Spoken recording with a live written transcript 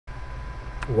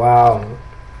Wow.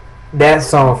 That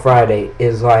song Friday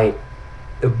is like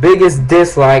the biggest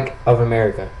dislike of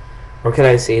America. Or could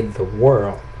I say the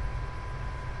world?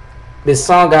 This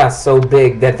song got so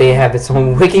big that they have its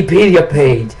own Wikipedia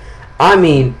page. I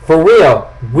mean, for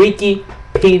real,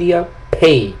 Wikipedia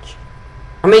page.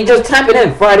 I mean, just type it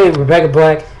in, Friday Rebecca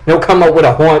Black, and it'll come up with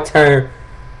a horn turn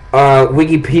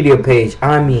Wikipedia page.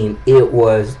 I mean, it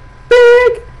was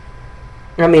big.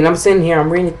 I mean, I'm sitting here,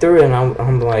 I'm reading through it, and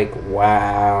I'm like,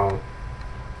 wow.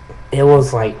 It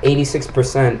was like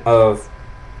 86% of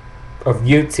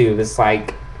YouTube. It's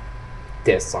like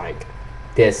dislike.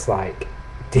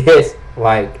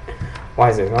 Why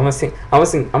is this? I'm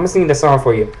gonna sing the song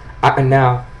for you. I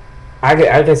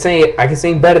can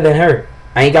sing better than her.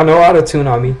 I ain't got no auto tune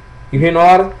on me. You hear no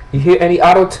auto? You hear any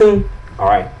auto tune? All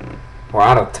right, or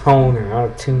auto tone or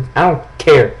auto tune. I don't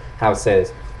care how it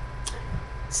says.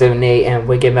 7 a.m.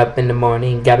 waking up in the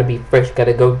morning. Gotta be fresh.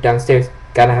 Gotta go downstairs.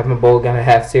 Gotta have my bowl. Gotta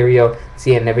have cereal.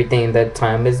 Seeing everything. That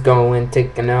time is going,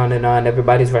 ticking on and on.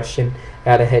 Everybody's rushing.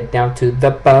 Gotta head down to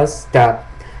the bus stop.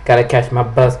 Gotta catch my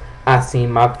bus. I see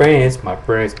my friends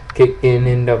kicking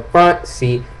in the front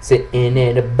seat, sitting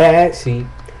in the back seat.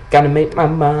 Gotta make my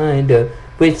mind up.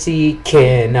 Which seat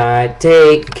can I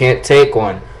take? Can't take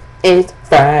one. It's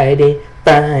Friday.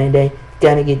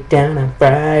 Gotta get down on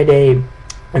Friday.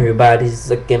 Everybody's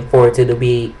looking forward to the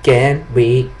weekend.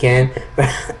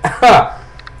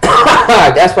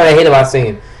 That's what I hate about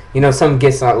singing. You know, something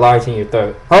gets large in your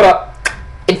throat. Hold up.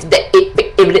 It's the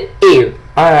ear.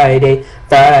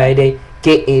 Friday.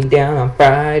 Getting down on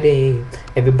Friday.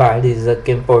 Everybody's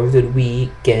looking forward to the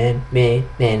weekend. Man.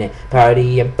 Party,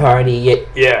 yeah. Party.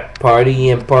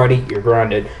 You're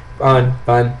grounded. Fun.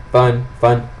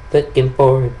 Looking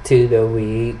forward to the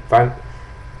week. Fun.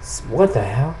 What the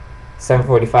hell?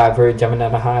 7:45, heard jumping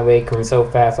down the highway, coming so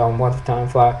fast on one time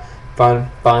fly.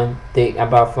 Fun, think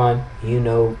about fun. You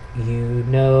know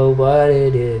what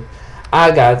it is. I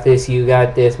got this, you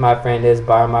got this, my friend is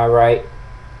by my right.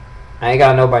 I ain't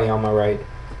got nobody on my right.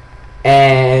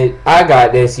 And I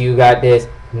got this, you got this.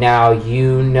 Now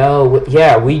you know,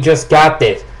 yeah, we just got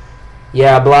this.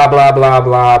 Yeah, blah blah blah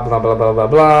blah blah blah blah blah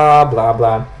blah blah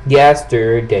blah.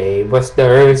 Yesterday was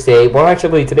Thursday. Well,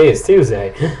 actually, today is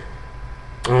Tuesday.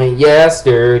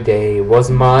 Yesterday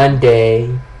was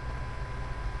Monday.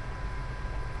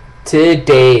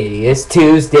 Today is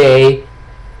Tuesday.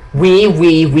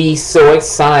 We so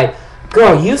excited.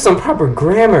 Girl, use some proper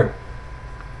grammar.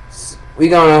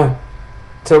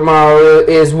 Tomorrow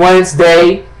is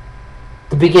Wednesday,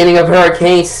 the beginning of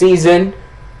hurricane season,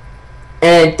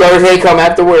 and Thursday come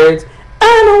afterwards.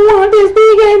 I don't want this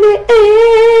weekend to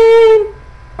end.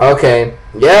 Okay,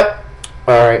 yep,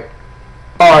 alright.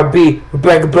 RB,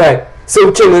 Rebecca Black,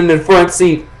 so chilling in the front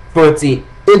seat, in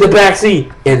the back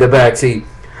seat.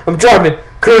 I'm driving,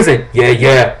 cruising,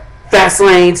 yeah. Fast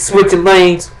lanes, switching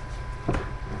lanes.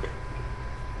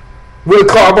 With a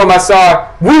car by my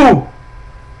side, woo!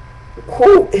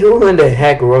 Who in the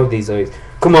heck wrote these lyrics?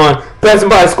 Come on, passing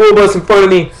by a school bus in front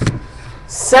of me.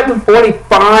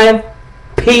 7:45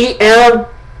 p.m.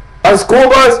 A school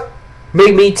bus?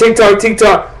 Make me TikTok,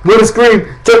 wanna scream,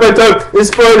 jump my tongue,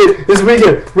 it's Friday, it's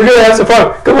weekend, we're gonna have some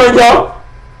fun, come on y'all!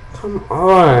 Come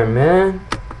on, man.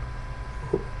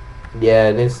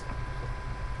 Yeah,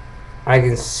 I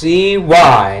can see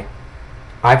why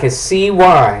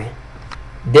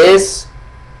this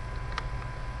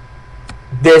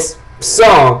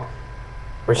song,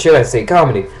 or should I say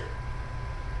comedy,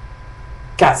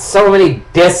 got so many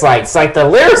dislikes. Like, the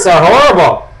lyrics are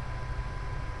horrible.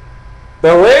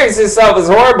 The lyrics itself is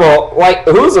horrible. Like,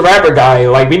 who's the rapper guy?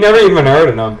 Like, we never even heard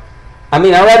of him. I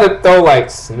mean, I'd rather throw, like,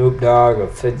 Snoop Dogg or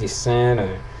 50 Cent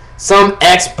or some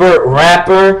expert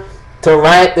rapper to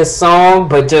write the song,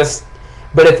 but if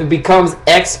it becomes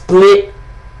explicit,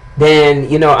 then,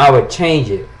 you know, I would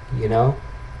change it, you know?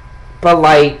 But,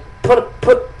 like,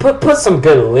 put some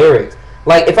good lyrics.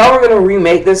 Like, if I were going to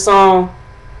remake this song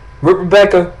with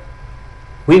Rebecca,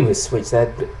 we would switch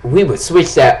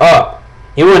that up.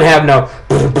 You wouldn't have no.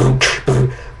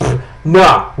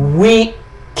 Nah, we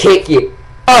kick it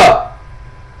up.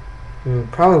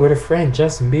 Probably with a friend,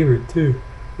 Justin Bieber, too,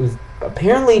 who's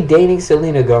apparently dating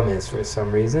Selena Gomez for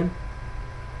some reason.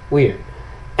 Weird.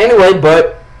 Anyway,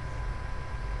 but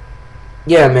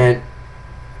yeah, man.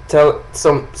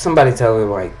 Somebody tell her,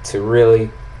 like, to really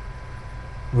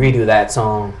redo that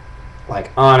song.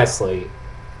 Like, honestly,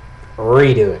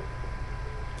 redo it.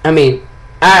 I mean,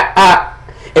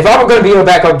 if I were going to be her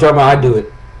backup drummer, I'd do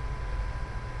it.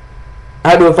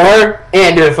 I'd do it for her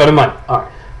and do it for the money.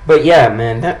 Alright. But yeah,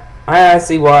 man, I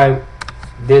see why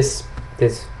this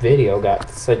video got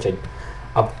such a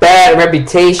a bad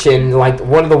reputation, like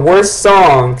one of the worst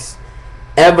songs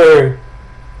ever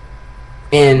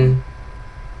in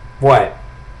what?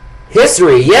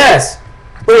 History, yes.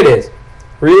 Here it is.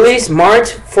 Released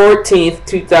March 14th,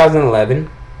 2011.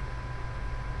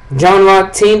 Genre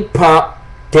teen pop,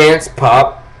 dance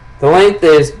pop. The length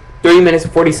is 3 minutes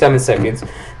 47 seconds.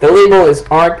 The label is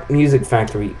Arc Music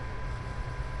Factory.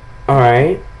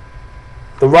 Alright.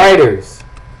 The writers,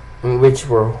 which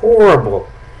were horrible.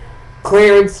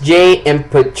 Clarence J. and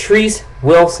Patrice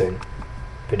Wilson.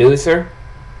 Producer,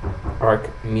 Arc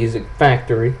Music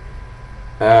Factory.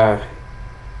 Yeah,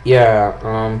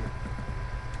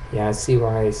 I see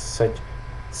why it's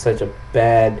such a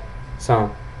bad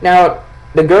song. Now,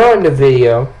 the girl in the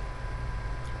video,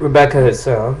 Rebecca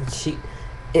herself,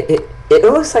 it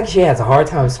looks like she has a hard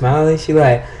time smiling. She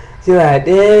like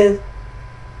this.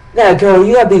 Now, girl,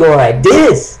 you gotta be going like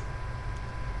this,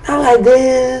 not like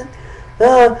this.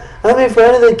 I'm in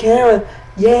front of the camera.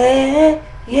 Yeah.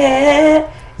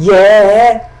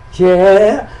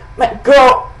 Man,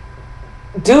 girl,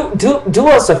 do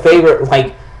us a favor.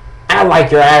 Like, act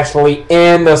like you're actually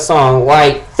in the song,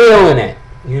 like feeling it.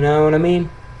 You know what I mean?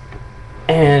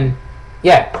 And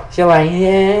yeah, she's like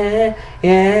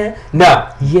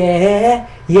no,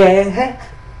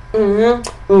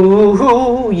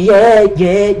 ooh, yeah.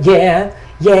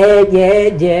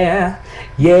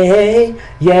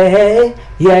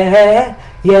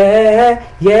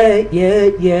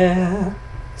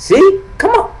 See?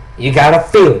 Come on. You gotta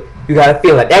feel it.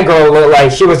 That girl looked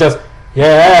like she was just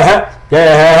yeah.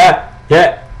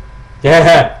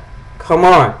 Come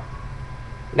on.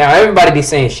 Now everybody be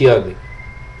saying she ugly.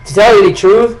 To tell you the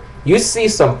truth, you see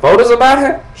some photos about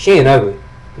her, she ain't ugly.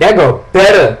 That girl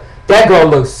better. That girl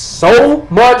looks so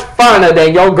much finer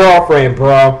than your girlfriend,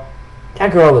 bro.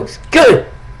 That girl looks good.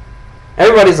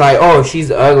 Everybody's like, oh,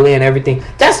 she's ugly and everything.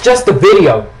 That's just the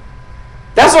video.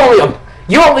 That's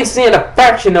you're only seeing a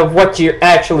fraction of what you're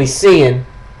actually seeing,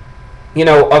 you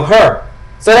know, of her.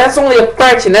 So that's only a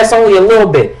fraction. That's only a little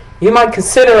bit. You might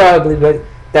consider her ugly, but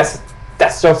that's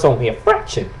just only a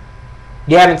fraction.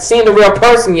 You haven't seen the real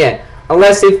person yet,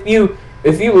 unless if you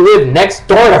live next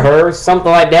door to her or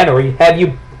something like that, or have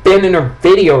you been in her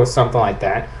video or something like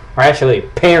that, or actually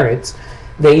parents,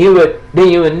 then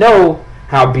you would know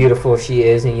how beautiful she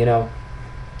is. And you know,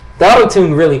 the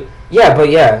auto-tune really,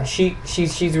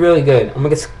 she's really good. I'm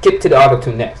gonna skip to the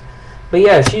auto-tune next, but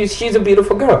yeah, she's a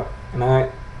beautiful girl, and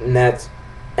that's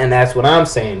what I'm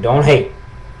saying. Don't hate.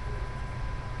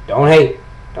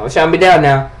 Don't shut me down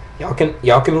now. Y'all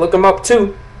can look them up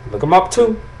too.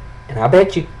 And I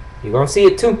bet you're gonna see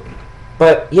it too.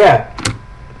 But yeah,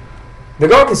 the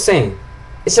girl can sing.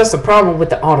 It's just a problem with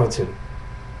the auto-tune.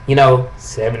 You know,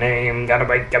 7 a.m. gotta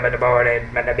wake up in the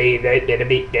morning, gotta be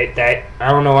that.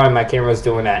 I don't know why my camera's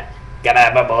doing that. Gotta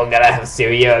have a bowl, gotta have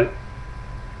cereal.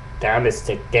 Time is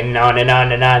ticking on and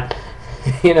on and on.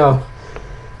 You know.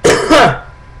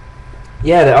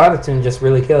 Yeah, the auto-tune just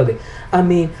really killed it. I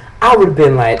mean, I would have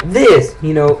been like this,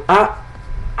 you know. I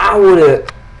would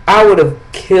have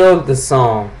killed the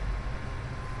song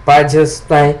by just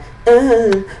like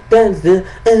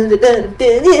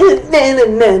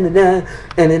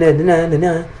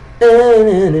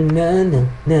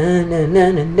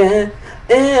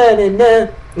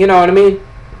you know what I mean?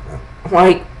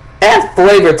 Like, add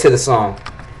flavor to the song.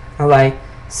 I like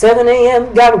 7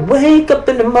 a.m. gotta wake up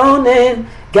in the morning,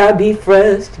 gotta be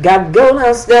fresh, gotta go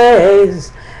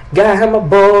downstairs, gotta have my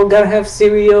bowl, gotta have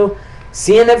cereal,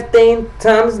 seeing everything,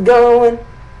 time's going,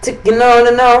 ticking on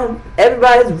and on,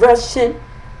 everybody's rushing,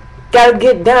 gotta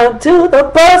get down to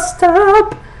the bus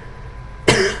stop,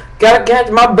 gotta catch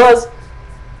my bus,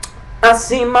 I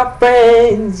see my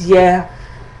friends, yeah,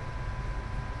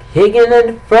 kicking in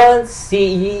the front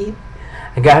seat,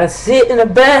 I gotta sit in the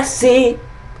back seat,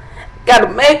 gotta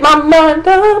make my mind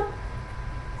up,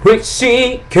 which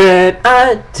seat could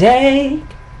I take?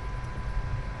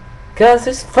 'Cause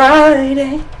it's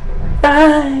Friday,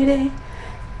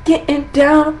 getting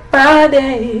down on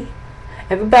Friday.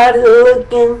 Everybody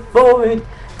looking forward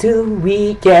to the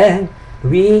weekend.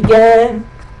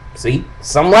 See?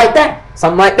 Something like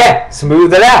that.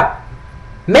 Smooth it out.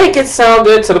 Make it sound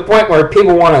good to the point where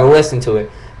people want to listen to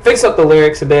it. Fix up the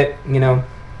lyrics a bit, you know.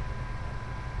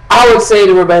 I would say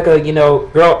to Rebecca, you know,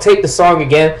 girl, take the song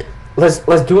again. Let's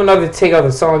do another take of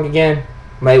the song again,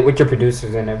 like with your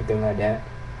producers and everything like that.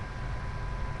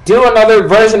 Do another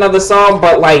version of the song,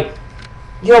 but like,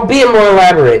 you know, be more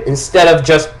elaborate instead of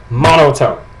just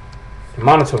monotone.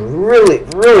 Monotone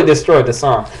really destroyed the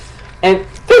song. And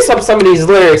fix up some of these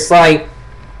lyrics, like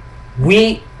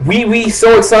we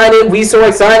so excited, we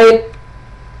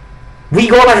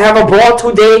gonna have a ball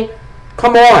today,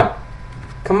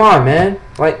 Come on, man.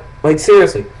 Like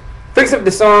seriously, fix up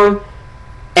the song,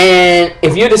 and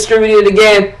if you distribute it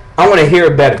again, I want to hear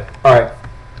it better. All right,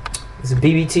 this is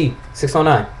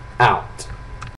BBT609 out.